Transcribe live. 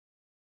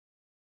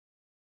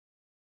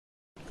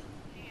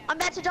I'm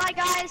about to die,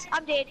 guys.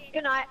 I'm dead.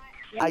 Good night.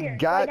 I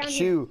got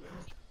you.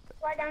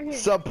 Right down here.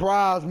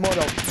 Surprise,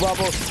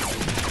 motherfucker.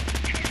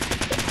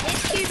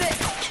 It's Cubit.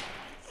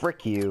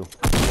 Frick you.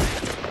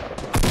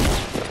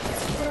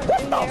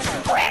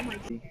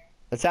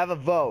 Let's have a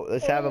vote.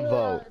 Let's have a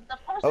vote. The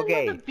person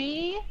Okay. with the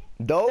B,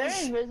 Those.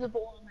 they're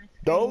invisible on my screen.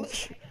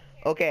 Those.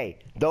 Okay.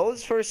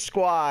 Those for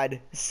squad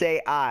say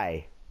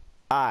aye.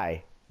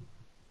 Aye.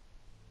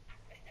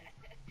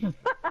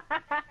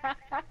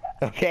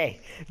 Okay.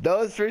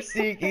 Those for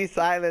sneaky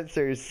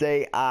silencers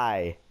say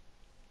aye.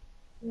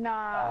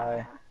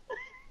 Nah.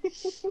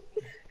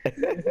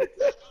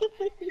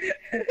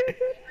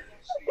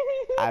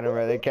 I don't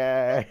really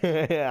care.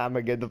 I'm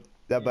gonna get the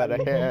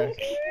better hair.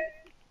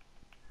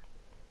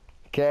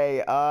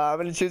 Okay, I'm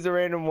gonna choose a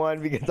random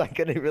one because I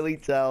couldn't really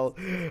tell.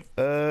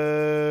 Everybody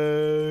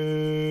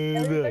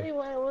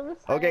went with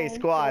a Okay, silence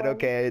squad. one.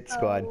 Okay, it's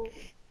squad.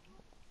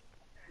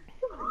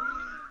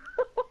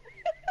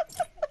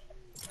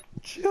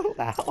 Chill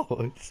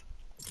out.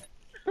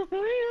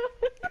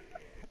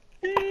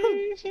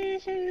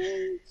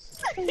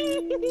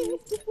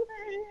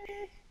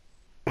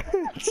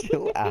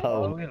 Chill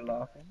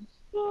out.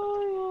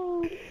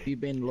 You've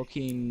been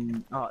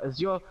looking.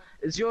 Is your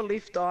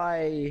left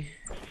eye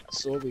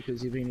sore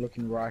because you've been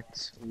looking right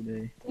all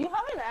day? You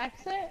have an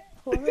accent?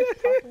 Whoever's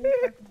talking is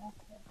like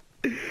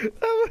an accent.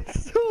 That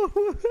was so.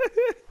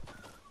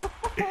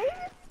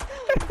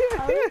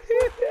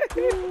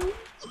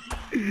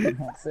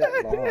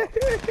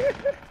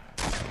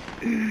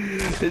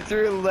 Is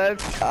your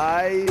left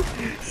eye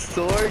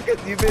sore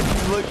because you've been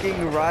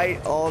looking right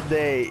all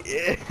day?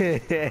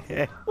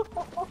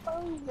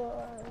 Oh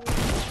god.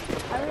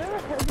 I've never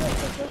heard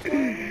that before.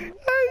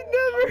 I've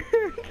never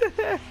heard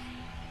that.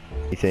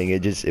 You think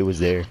it was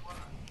there?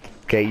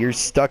 Okay, you're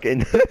stuck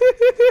in.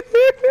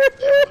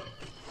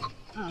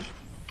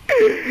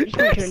 You're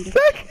stuck in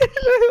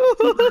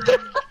the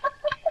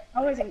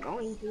I wasn't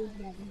going to.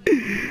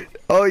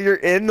 Oh, you're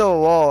in the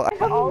wall.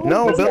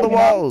 No, build the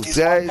walls,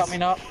 guys.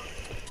 Coming up.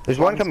 There's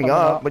one coming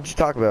up. What'd you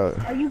talk about?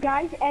 Are you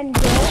guys and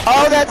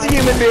Oh, that's a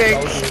human being.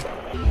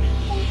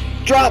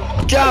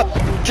 Drop, jump,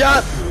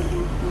 jump.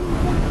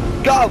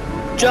 Go,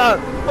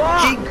 jump.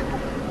 Keep.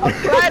 I'm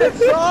trying to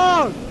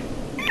song.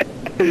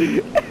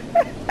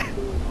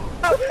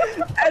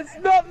 It's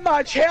not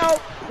much help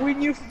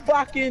when you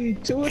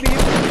fucking toot him.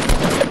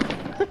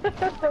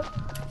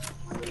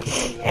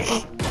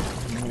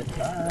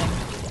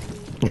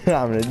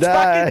 I'm gonna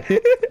die.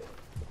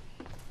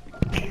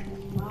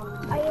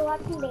 Are you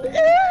watching baby?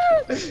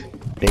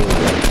 Baby.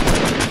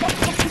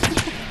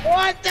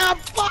 What the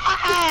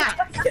fuck?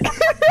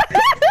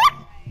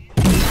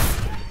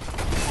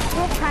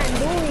 What kind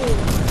of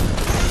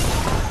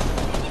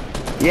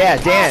Yeah,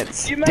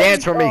 dance. You made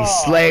Dance for me, me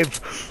slave.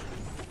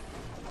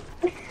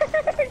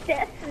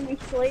 Destiny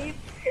slave.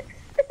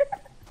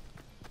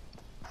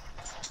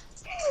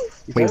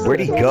 Wait, where'd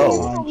he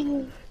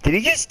go? Did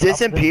he just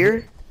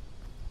disappear?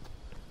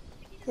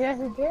 Yeah,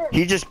 he did.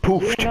 He just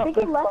poofed. I think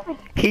he left it.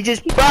 He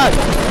just bugged.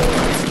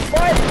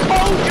 I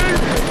told you,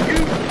 you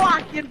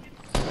fucking.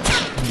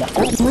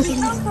 Where's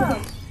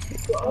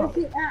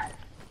he at?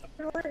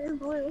 Where is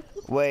blue?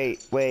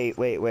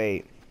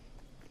 Wait.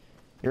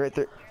 You're at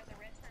the.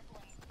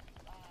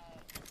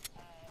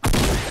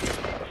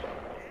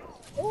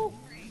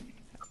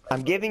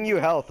 I'm giving you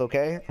health,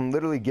 okay? I'm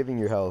literally giving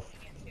you health.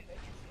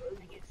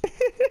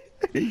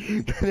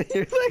 You're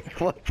like,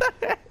 what the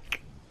heck?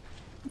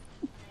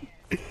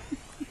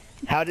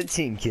 How did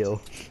team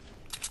kill?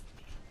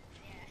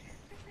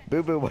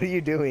 Boo Boo, what are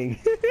you doing?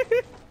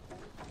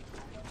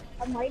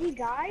 A mighty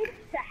guide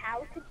to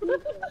how to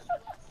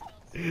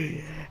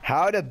keep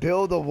How to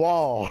Build a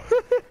Wall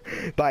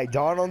by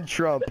Donald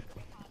Trump.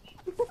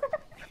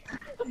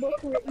 book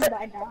written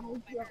by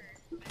Donald Trump.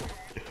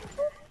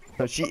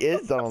 No, she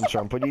is Donald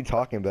Trump. What are you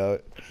talking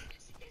about?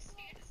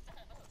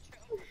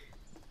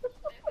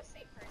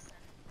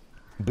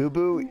 Boo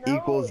Boo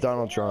equals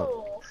Donald Trump.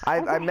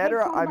 I met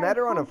her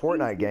on a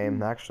Fortnite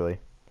game, actually.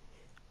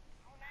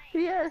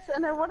 Yes,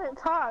 and I wouldn't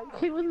talk.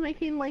 He was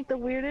making like the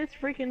weirdest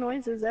freaking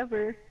noises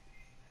ever.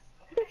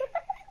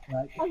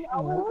 I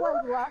was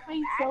like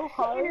laughing so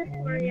hard. I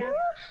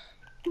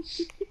was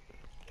like,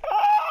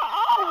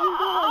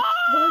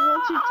 why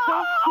won't you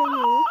talk to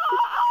me?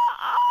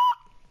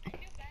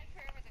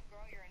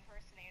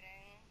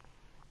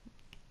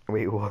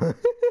 Wait, what?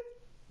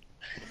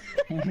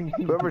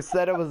 Whoever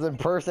said I was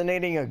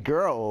impersonating a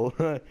girl?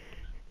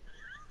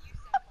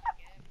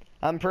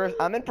 I'm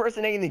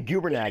impersonating the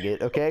goober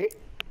nugget, okay?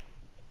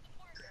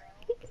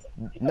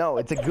 No,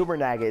 it's a goober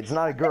nugget. It's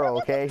not a girl,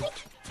 okay?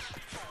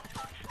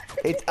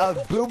 It's a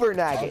goober I was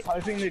nugget.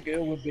 hoping the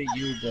girl would be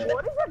you, but.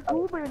 What is a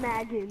goober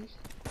nagging?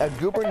 A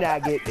goober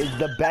nugget is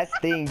the best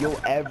thing you'll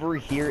ever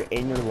hear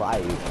in your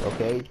life,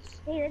 okay?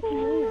 Hey, that's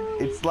me.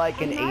 It's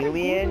like an I'm not a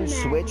alien goober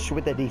nugget. switched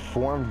with a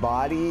deformed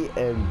body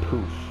and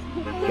poof.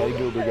 Got a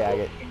goober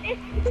nugget.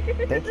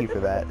 Thank you for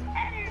that.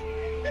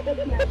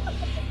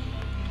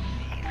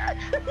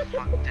 What the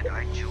fuck did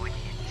I join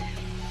into?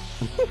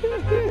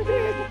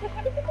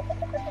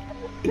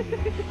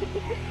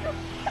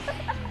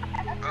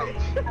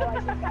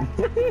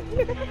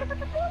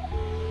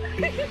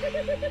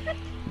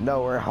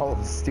 No, we're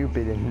all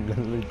stupid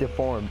and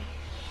deformed.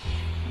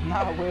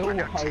 Nah, we're all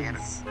Tanner.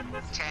 hoes.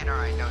 Tanner,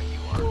 I know you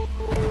are.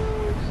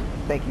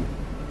 Thank you.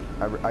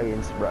 I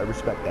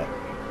respect that.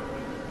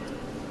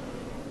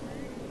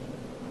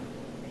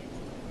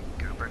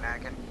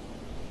 Goobernaggin.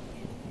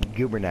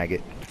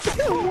 Goober-nugget.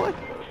 What?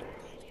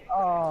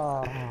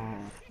 Oh.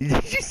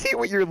 Did you see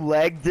what your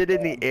leg did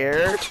in the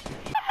air?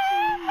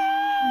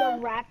 The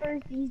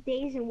rappers these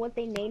days and what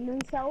they name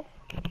themselves.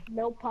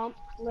 Lil Pump,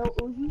 Lil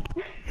Uzi.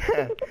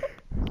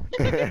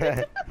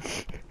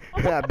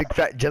 Big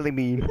fat jelly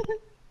bean.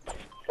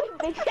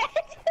 Big Fat.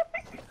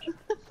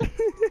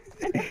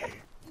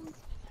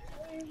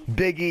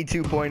 Biggie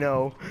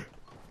 2.0.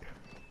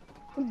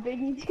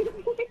 Biggie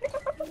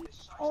 2.0.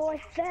 Oh, I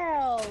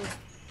fell.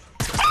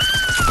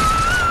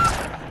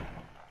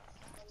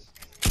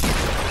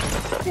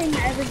 Thing I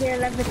ever did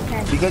 11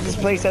 10. Because this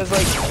place has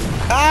like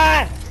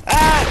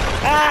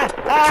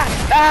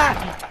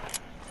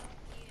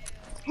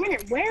Tanner,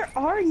 where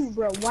are you,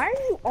 bro? Why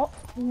are you all?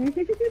 You're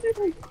smart,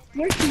 bro.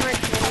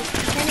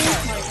 Tanner's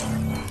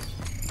smart.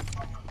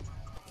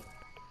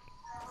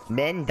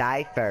 Men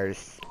die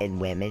first and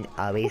women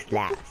always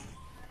last.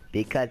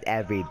 Because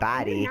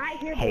everybody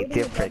hates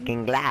your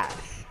freaking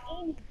glass.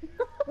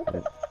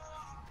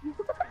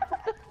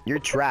 You're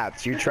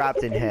trapped. You're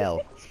trapped in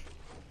hell.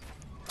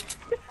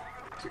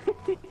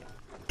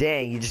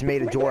 Dang, you just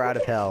made a door out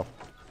of hell.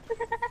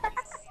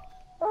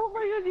 Oh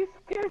my god, you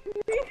scared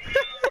me.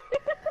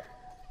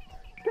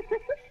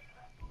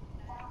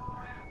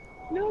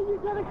 No, you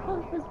gotta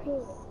close this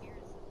door.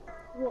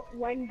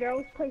 When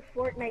girls play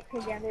Fortnite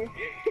together.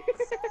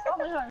 Oh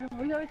my god,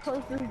 we gotta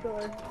close this door.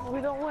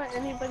 We don't want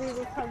anybody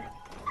to come.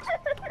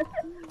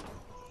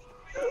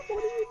 What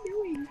are you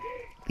doing?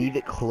 Leave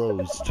it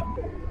closed.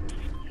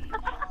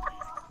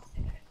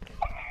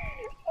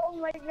 Oh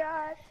my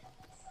god.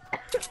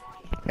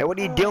 Hey, what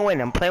are you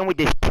doing? I'm playing with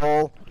this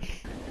pole.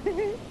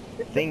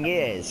 Thing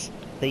is,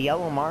 the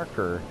yellow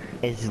marker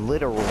is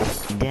literal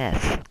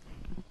death.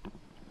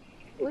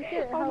 Look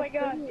at Oh how my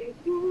god.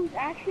 Who's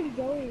actually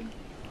going?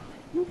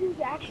 Who's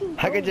actually going?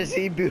 I could just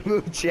see Boo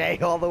Boo Che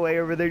all the way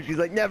over there. She's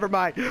like, never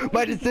mind.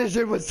 My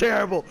decision was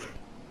terrible.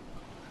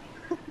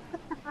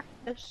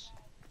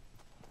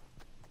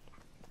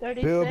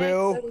 36, Boo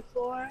Boo.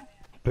 34.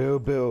 Boo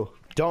Boo.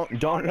 Don't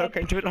look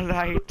into the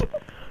light.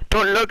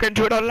 Don't look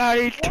into the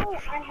light. No,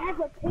 I have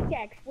a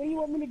pickaxe. What do you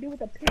want me to do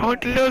with a pickaxe?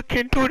 Don't look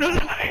into the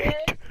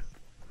light.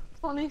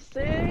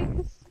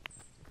 26.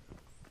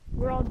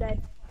 We're all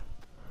dead.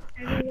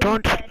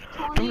 Don't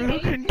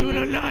look into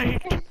the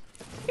light.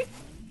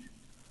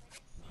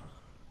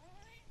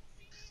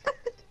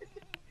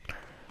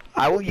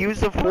 I will use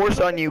the force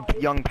on you,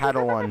 young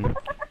Padawan.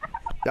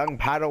 Young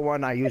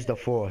Padawan, I use the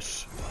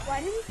force. Why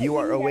didn't You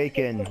are do that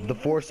awakened. thing? The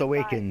force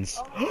awakens.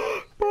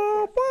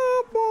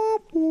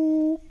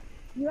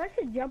 You have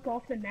to jump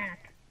off the map.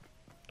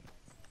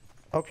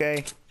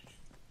 Okay.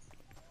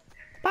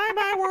 Bye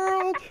bye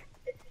world.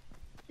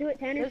 Do it,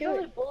 Tanner. There's Do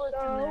only it. bullets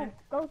in Go, there.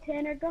 go,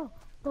 Tanner. Go.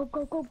 Go,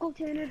 go, go, go,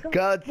 Tanner. Go.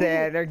 Go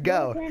Tanner,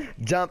 go. Tanner.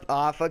 Jump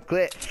off a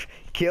cliff.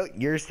 Kill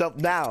yourself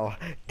now.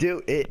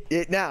 Do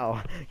it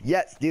now.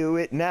 Yes, do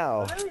it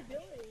now. What are we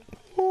doing?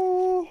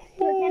 Oh,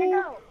 Go, Tanner.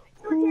 Go.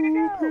 Go,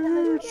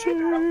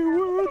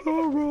 Tanner. Go.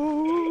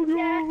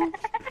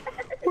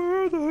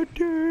 Where the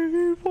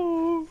day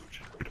falls.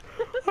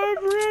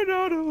 I've ran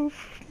out of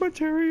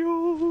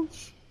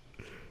materials.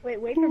 Wait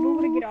for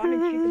Boo to get on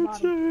and shoot the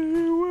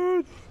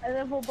bottom. And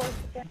then we'll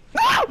both get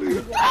No!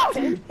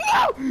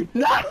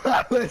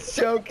 I was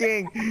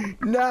joking.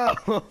 No,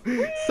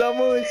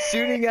 someone was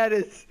shooting at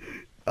us.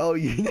 Oh,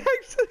 you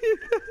actually.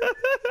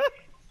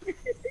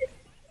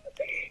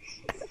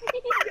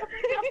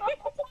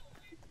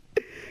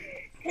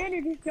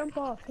 Tanner, just jump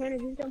off. Tanner,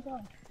 just jump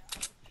off.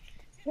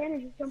 Tanner,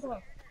 just jump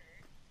off.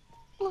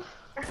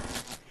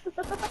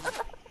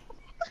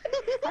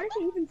 How did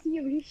he even see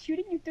you? He's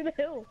shooting you through the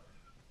hill.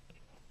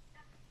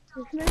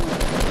 This man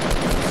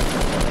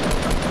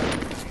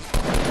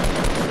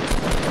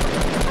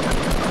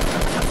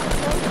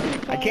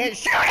I can't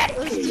shoot it.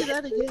 Let's do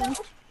that again.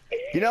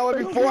 You know what?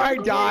 Before I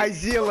die,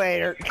 see you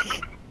later. They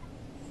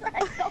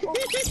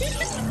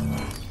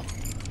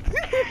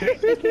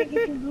can't get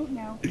your loot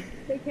now.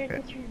 They can't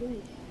get your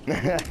loot.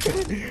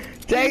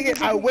 Dang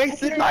it, I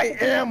wasted my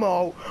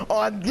ammo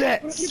on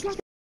this.